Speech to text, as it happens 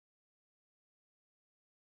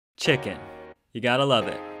Chicken. You gotta love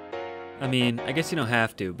it. I mean, I guess you don't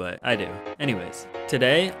have to, but I do. Anyways,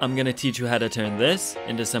 today I'm gonna teach you how to turn this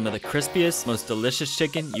into some of the crispiest, most delicious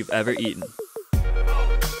chicken you've ever eaten.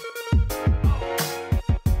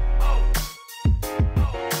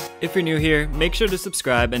 If you're new here, make sure to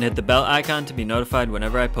subscribe and hit the bell icon to be notified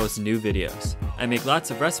whenever I post new videos. I make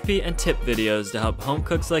lots of recipe and tip videos to help home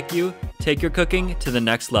cooks like you take your cooking to the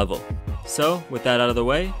next level. So, with that out of the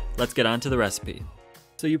way, let's get on to the recipe.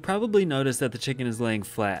 So you probably noticed that the chicken is laying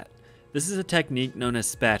flat. This is a technique known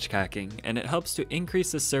as spatchcocking, and it helps to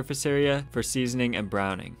increase the surface area for seasoning and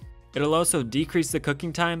browning. It'll also decrease the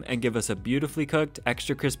cooking time and give us a beautifully cooked,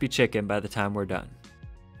 extra crispy chicken by the time we're done.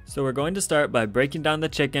 So we're going to start by breaking down the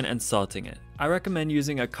chicken and salting it. I recommend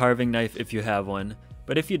using a carving knife if you have one,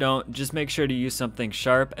 but if you don't, just make sure to use something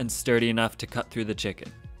sharp and sturdy enough to cut through the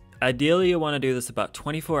chicken. Ideally, you'll want to do this about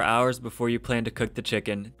 24 hours before you plan to cook the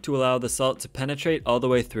chicken to allow the salt to penetrate all the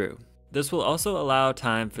way through. This will also allow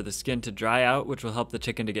time for the skin to dry out, which will help the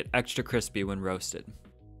chicken to get extra crispy when roasted.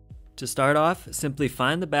 To start off, simply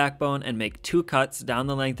find the backbone and make 2 cuts down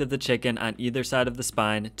the length of the chicken on either side of the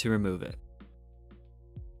spine to remove it.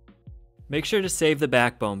 Make sure to save the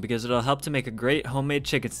backbone because it'll help to make a great homemade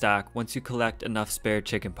chicken stock once you collect enough spare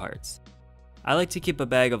chicken parts. I like to keep a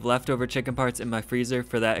bag of leftover chicken parts in my freezer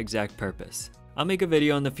for that exact purpose. I'll make a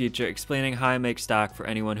video in the future explaining how I make stock for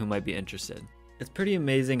anyone who might be interested. It's pretty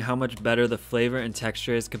amazing how much better the flavor and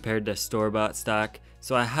texture is compared to store-bought stock,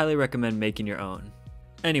 so I highly recommend making your own.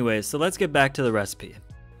 Anyways, so let's get back to the recipe.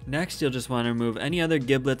 Next, you'll just want to remove any other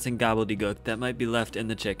giblets and gobbledygook that might be left in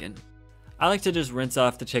the chicken. I like to just rinse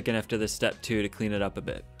off the chicken after this step too to clean it up a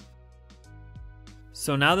bit.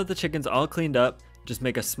 So now that the chicken's all cleaned up, just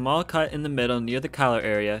make a small cut in the middle near the collar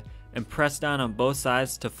area and press down on both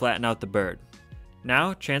sides to flatten out the bird.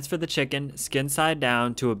 Now transfer the chicken skin side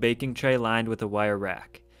down to a baking tray lined with a wire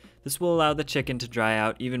rack. This will allow the chicken to dry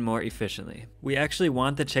out even more efficiently. We actually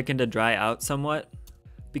want the chicken to dry out somewhat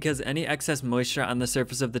because any excess moisture on the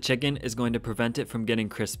surface of the chicken is going to prevent it from getting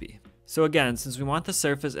crispy. So again, since we want the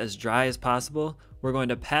surface as dry as possible, we're going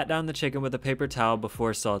to pat down the chicken with a paper towel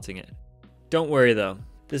before salting it. Don't worry though,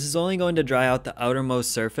 this is only going to dry out the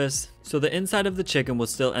outermost surface, so the inside of the chicken will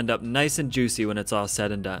still end up nice and juicy when it's all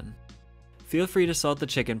said and done. Feel free to salt the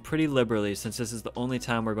chicken pretty liberally since this is the only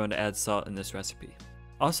time we're going to add salt in this recipe.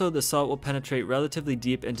 Also, the salt will penetrate relatively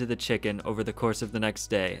deep into the chicken over the course of the next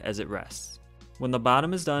day as it rests. When the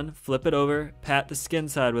bottom is done, flip it over, pat the skin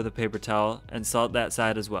side with a paper towel, and salt that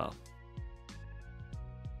side as well.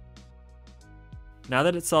 Now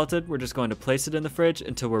that it's salted, we're just going to place it in the fridge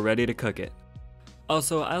until we're ready to cook it.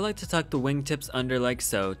 Also, I like to tuck the wing tips under like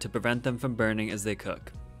so to prevent them from burning as they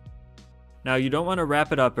cook. Now you don't want to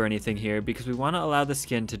wrap it up or anything here because we want to allow the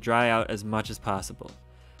skin to dry out as much as possible.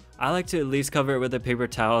 I like to at least cover it with a paper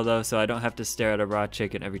towel though so I don't have to stare at a raw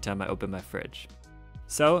chicken every time I open my fridge.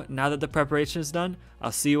 So now that the preparation is done,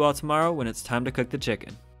 I'll see you all tomorrow when it's time to cook the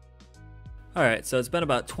chicken. Alright, so it's been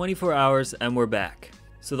about 24 hours and we're back.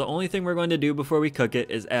 So the only thing we're going to do before we cook it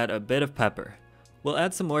is add a bit of pepper. We'll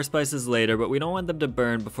add some more spices later, but we don't want them to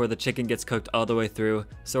burn before the chicken gets cooked all the way through,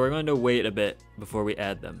 so we're going to wait a bit before we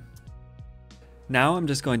add them. Now I'm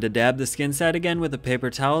just going to dab the skin side again with a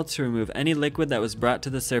paper towel to remove any liquid that was brought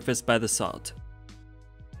to the surface by the salt.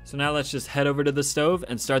 So now let's just head over to the stove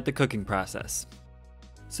and start the cooking process.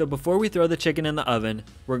 So before we throw the chicken in the oven,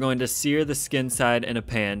 we're going to sear the skin side in a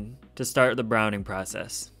pan to start the browning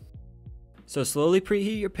process. So slowly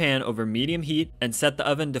preheat your pan over medium heat and set the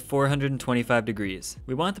oven to 425 degrees.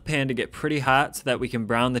 We want the pan to get pretty hot so that we can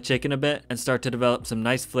brown the chicken a bit and start to develop some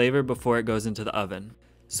nice flavor before it goes into the oven.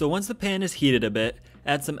 So once the pan is heated a bit,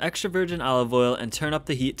 add some extra virgin olive oil and turn up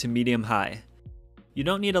the heat to medium-high. You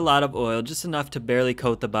don't need a lot of oil, just enough to barely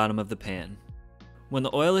coat the bottom of the pan. When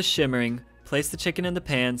the oil is shimmering, place the chicken in the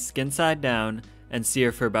pan skin side down and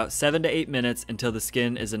sear for about 7 to 8 minutes until the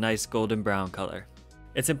skin is a nice golden brown color.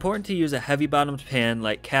 It's important to use a heavy bottomed pan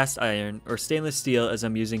like cast iron or stainless steel as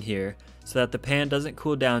I'm using here so that the pan doesn't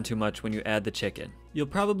cool down too much when you add the chicken. You'll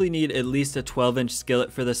probably need at least a 12-inch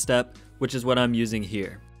skillet for this step, which is what I'm using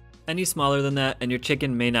here. Any smaller than that and your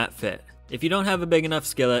chicken may not fit. If you don't have a big enough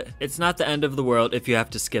skillet, it's not the end of the world if you have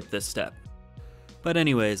to skip this step. But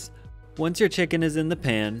anyways, once your chicken is in the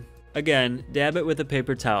pan, again, dab it with a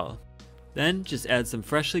paper towel. Then just add some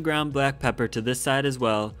freshly ground black pepper to this side as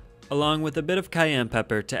well, along with a bit of cayenne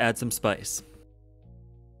pepper to add some spice.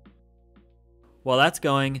 While that's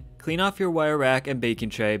going, clean off your wire rack and baking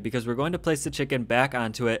tray because we're going to place the chicken back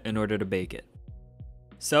onto it in order to bake it.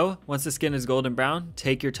 So, once the skin is golden brown,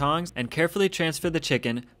 take your tongs and carefully transfer the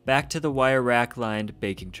chicken back to the wire rack lined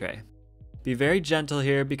baking tray. Be very gentle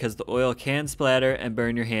here because the oil can splatter and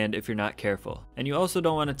burn your hand if you're not careful, and you also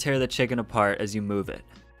don't want to tear the chicken apart as you move it.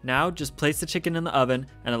 Now just place the chicken in the oven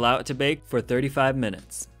and allow it to bake for 35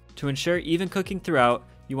 minutes. To ensure even cooking throughout,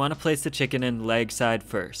 you want to place the chicken in leg side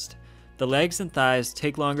first. The legs and thighs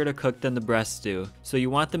take longer to cook than the breasts do, so you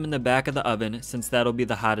want them in the back of the oven since that'll be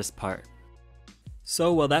the hottest part.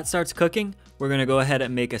 So while that starts cooking, we're going to go ahead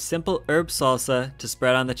and make a simple herb salsa to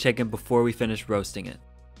spread on the chicken before we finish roasting it.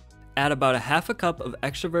 Add about a half a cup of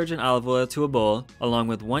extra virgin olive oil to a bowl, along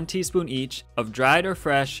with 1 teaspoon each of dried or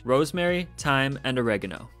fresh rosemary, thyme, and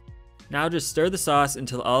oregano. Now just stir the sauce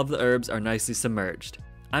until all of the herbs are nicely submerged.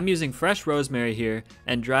 I'm using fresh rosemary here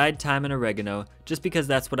and dried thyme and oregano just because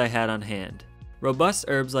that's what I had on hand. Robust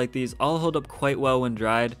herbs like these all hold up quite well when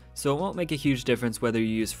dried, so it won't make a huge difference whether you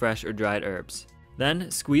use fresh or dried herbs. Then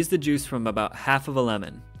squeeze the juice from about half of a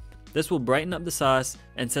lemon. This will brighten up the sauce,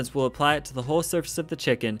 and since we'll apply it to the whole surface of the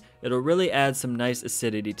chicken, it'll really add some nice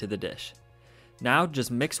acidity to the dish. Now just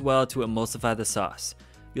mix well to emulsify the sauce.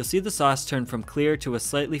 You'll see the sauce turn from clear to a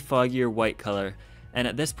slightly foggier white color, and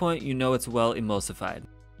at this point you know it's well emulsified.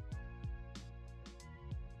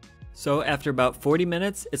 So after about 40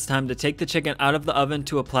 minutes, it's time to take the chicken out of the oven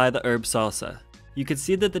to apply the herb salsa. You can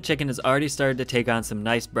see that the chicken has already started to take on some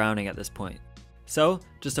nice browning at this point. So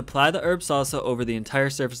just apply the herb salsa over the entire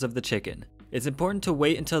surface of the chicken. It's important to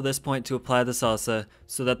wait until this point to apply the salsa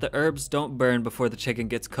so that the herbs don't burn before the chicken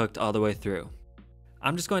gets cooked all the way through.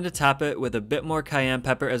 I'm just going to top it with a bit more cayenne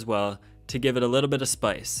pepper as well to give it a little bit of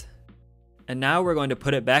spice. And now we're going to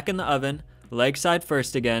put it back in the oven, leg side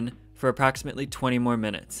first again, for approximately 20 more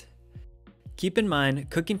minutes. Keep in mind,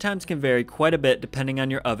 cooking times can vary quite a bit depending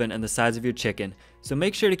on your oven and the size of your chicken, so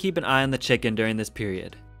make sure to keep an eye on the chicken during this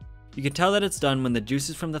period. You can tell that it's done when the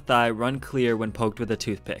juices from the thigh run clear when poked with a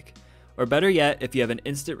toothpick. Or better yet, if you have an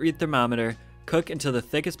instant read thermometer, cook until the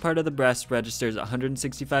thickest part of the breast registers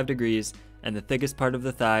 165 degrees and the thickest part of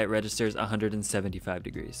the thigh registers 175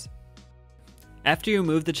 degrees. After you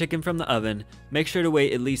remove the chicken from the oven, make sure to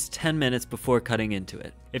wait at least 10 minutes before cutting into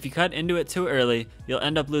it. If you cut into it too early, you'll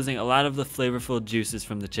end up losing a lot of the flavorful juices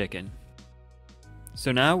from the chicken.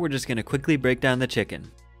 So now we're just going to quickly break down the chicken.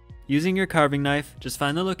 Using your carving knife, just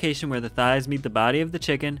find the location where the thighs meet the body of the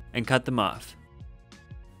chicken and cut them off.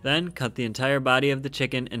 Then cut the entire body of the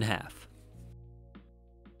chicken in half.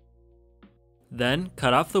 Then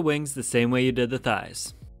cut off the wings the same way you did the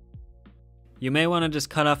thighs. You may want to just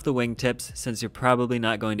cut off the wing tips since you're probably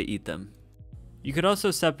not going to eat them. You could also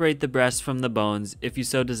separate the breasts from the bones if you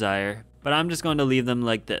so desire, but I'm just going to leave them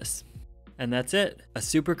like this. And that's it, a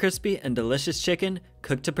super crispy and delicious chicken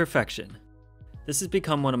cooked to perfection. This has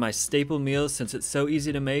become one of my staple meals since it's so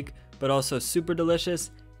easy to make, but also super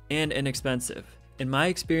delicious and inexpensive. In my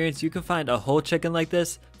experience, you can find a whole chicken like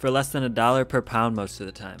this for less than $1 per pound most of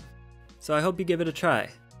the time. So I hope you give it a try.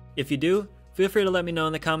 If you do, feel free to let me know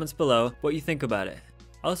in the comments below what you think about it.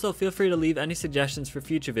 Also, feel free to leave any suggestions for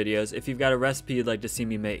future videos if you've got a recipe you'd like to see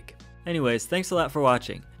me make. Anyways, thanks a lot for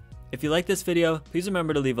watching. If you like this video, please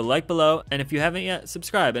remember to leave a like below, and if you haven't yet,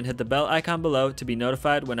 subscribe and hit the bell icon below to be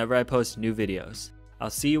notified whenever I post new videos. I'll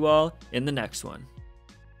see you all in the next one.